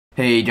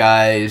Hey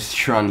guys,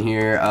 Trun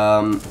here.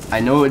 I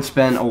know it's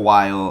been a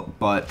while,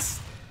 but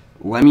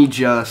let me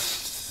show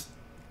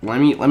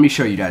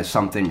you guys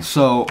something.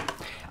 So,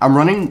 I'm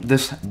running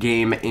this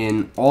game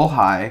in all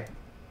high,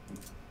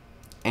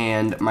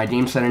 and my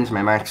game settings,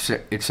 my max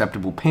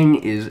acceptable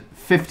ping is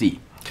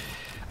 50.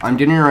 I'm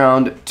getting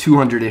around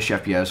 200-ish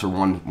FPS or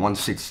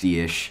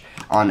 160-ish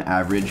on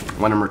average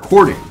when I'm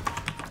recording.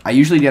 I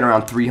usually get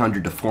around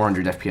 300 to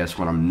 400 FPS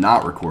when I'm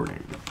not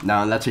recording.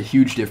 Now, that's a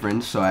huge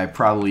difference, so I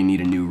probably need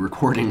a new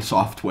recording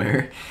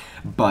software.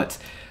 But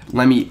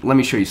let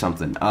me show you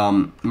something.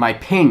 My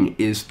ping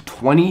is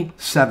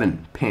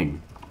 27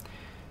 ping.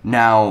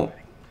 Now,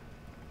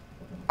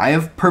 I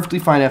have perfectly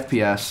fine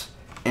FPS,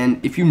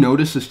 and if you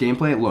notice this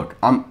gameplay, look,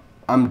 I'm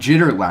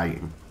jitter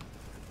lagging.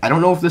 I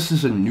don't know if this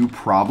is a new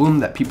problem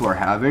that people are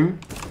having,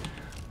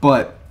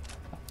 but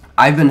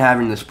I've been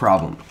having this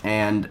problem,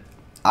 and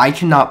I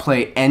cannot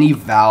play any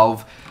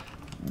Valve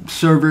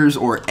servers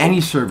or any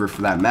server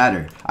for that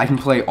matter. I can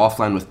play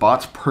offline with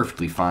bots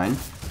perfectly fine.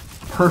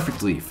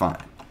 Perfectly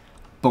fine.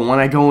 But when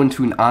I go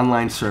into an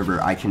online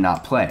server, I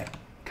cannot play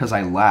because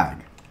I lag.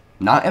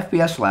 Not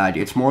FPS lag,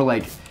 it's more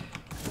like,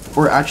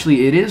 or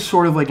actually it is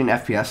sort of like an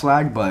FPS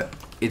lag, but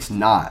it's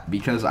not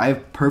because I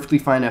have perfectly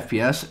fine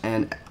FPS,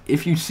 and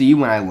if you see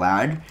when I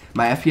lag,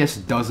 my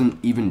FPS doesn't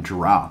even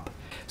drop.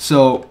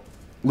 So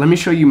let me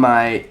show you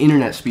my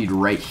internet speed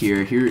right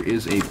here. Here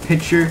is a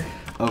picture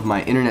of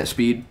my internet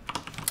speed.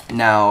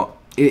 Now,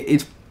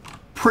 it's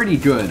pretty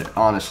good,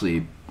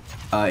 honestly.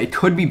 It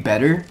could be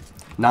better,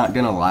 not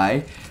gonna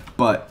lie,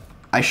 but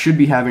I shouldn't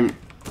be having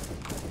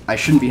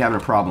a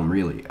problem,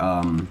 really.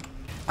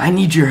 I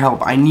need your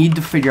help. I need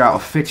to figure out a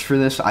fix for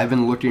this. I've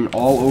been looking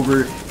all over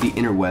the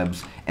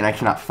interwebs, and I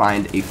cannot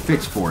find a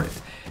fix for it.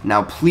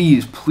 Now,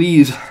 please,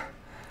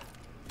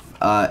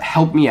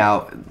 help me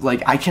out.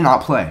 Like, I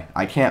cannot play.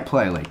 I can't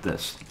play like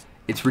this.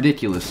 It's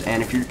ridiculous,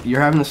 and if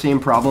you're having the same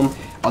problem,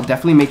 I'll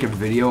definitely make a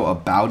video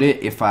about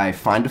it if I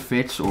find a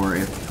fix, or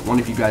if one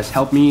of you guys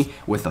help me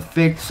with a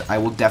fix, I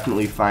will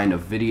definitely find a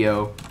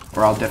video,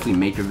 or I'll definitely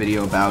make a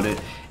video about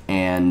it,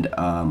 and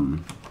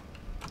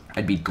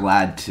I'd be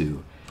glad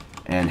to,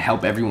 and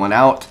help everyone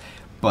out.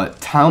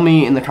 But tell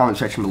me in the comment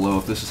section below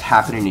if this is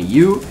happening to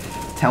you.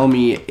 Tell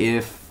me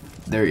if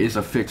there is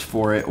a fix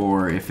for it,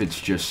 or if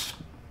it's just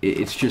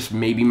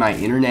maybe my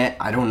internet.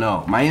 I don't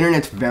know. My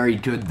internet's very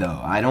good though.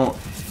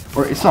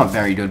 Or it's not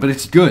very good, but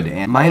it's good,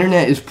 and my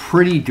internet is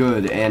pretty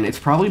good, and it's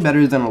probably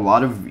better than a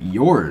lot of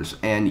yours,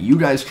 and you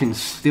guys can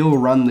still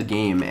run the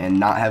game and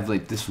not have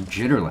like this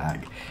jitter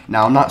lag.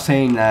 Now, I'm not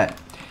saying that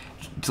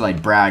to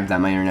like brag that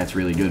my internet's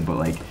really good, but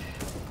like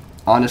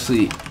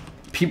honestly,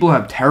 people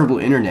have terrible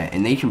internet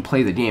and they can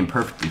play the game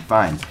perfectly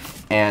fine,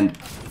 and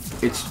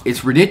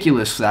it's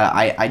ridiculous that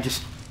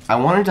I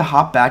wanted to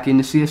hop back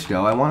into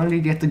Csgo. I wanted to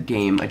get the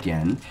game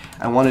again.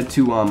 I wanted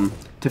to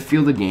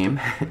feel the game,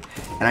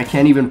 and I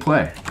can't even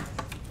play.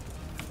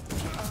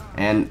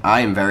 And I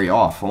am very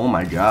off. Oh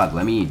my god,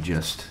 let me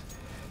just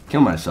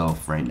kill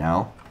myself right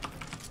now.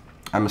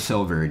 I'm a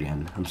silver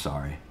again. I'm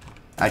sorry.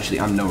 Actually,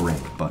 I'm no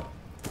rank, but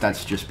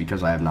that's just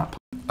because I have not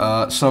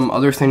played. Some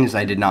other things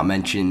I did not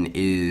mention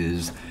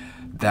is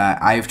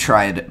that I've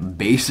tried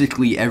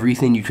basically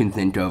everything you can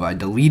think of. I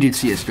deleted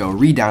Csgo,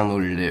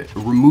 re-downloaded it,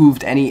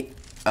 removed any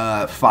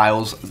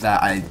files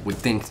that I would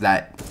think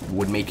that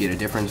would make it a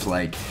difference,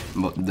 like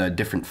the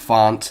different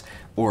font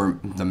or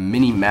the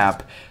mini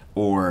map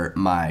or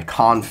my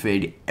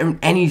config,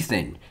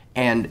 anything,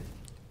 and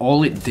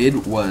all it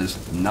did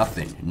was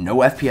nothing. No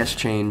FPS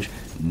change,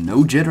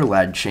 no jitter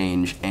lag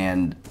change,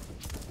 and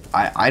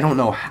I don't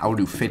know how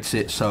to fix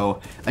it. So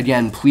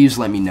again, please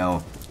let me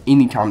know in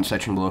the comment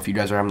section below if you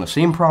guys are having the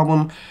same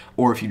problem,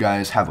 or if you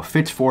guys have a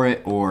fix for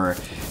it, or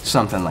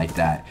something like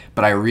that.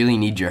 But I really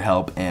need your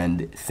help,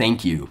 and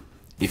thank you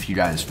if you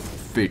guys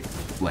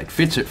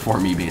fix it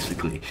for me,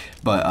 basically.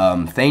 But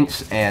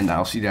thanks, and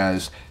I'll see you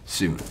guys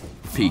soon.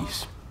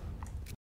 Peace.